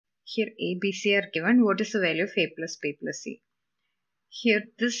Here A, B, C are given. What is the value of A plus B plus C? Here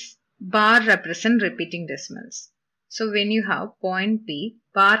this bar represent repeating decimals. So when you have point P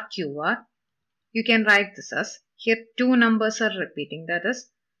bar QR, you can write this as, here two numbers are repeating, that is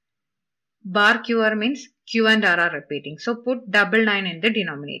bar QR means Q and R are repeating. So put 99 in the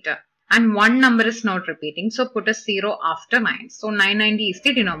denominator. And one number is not repeating, so put a 0 after 9. So 990 is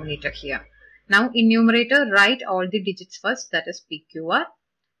the denominator here. Now in numerator, write all the digits first, that is PQR.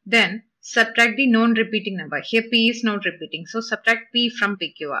 Then subtract the non-repeating number. Here P is not repeating, so subtract P from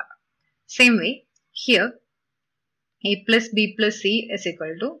PQR. Same way, here A plus B plus C is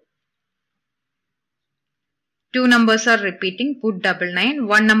equal to, two numbers are repeating, put 99,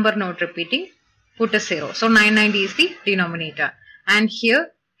 one number not repeating, put a 0. So 990 is the denominator. And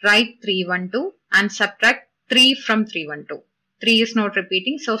here write 312 and subtract 3 from 312. 3 is not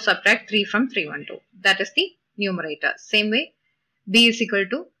repeating, so subtract 3 from 312. That is the numerator. Same way, B is equal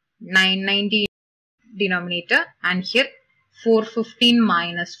to 990 denominator, and here 415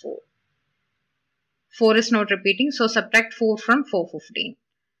 minus 4. 4 is not repeating, so subtract 4 from 415.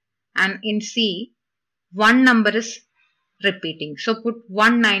 And in C, one number is repeating, so put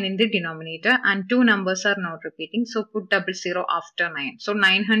 19 in the denominator, and two numbers are not repeating, so put 00 after 9. So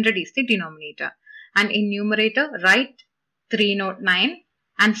 900 is the denominator. And in numerator, write 309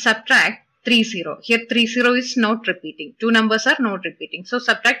 and subtract 30. Here 30 is not repeating, two numbers are not repeating, so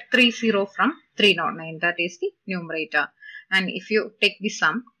subtract 30 from 309. That is the numerator. And if you take the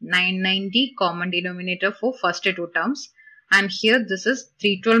sum, 990 common denominator for first two terms. And here this is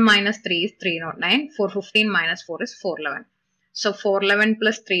 312 minus 3 is 309, 415 minus 4 is 411. So 411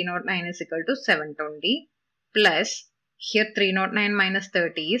 plus 309 is equal to 720, plus here 309 minus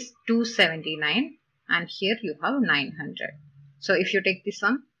 30 is 279, and here you have 900. So if you take the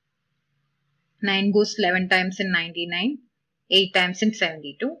sum, 9 goes 11 times in 99, 8 times in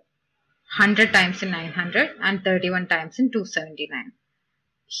 72, 100 times in 900, and 31 times in 279.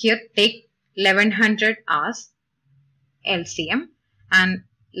 Here take 1100 as LCM, and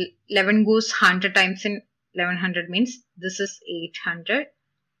 11 goes 100 times in 1100 means this is 800.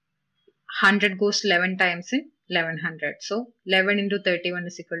 100 goes 11 times in 1100. So 11 into 31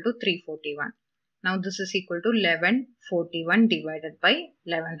 is equal to 341. Now this is equal to 1141 divided by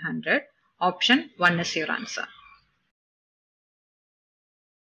 1100. Option 1 is your answer.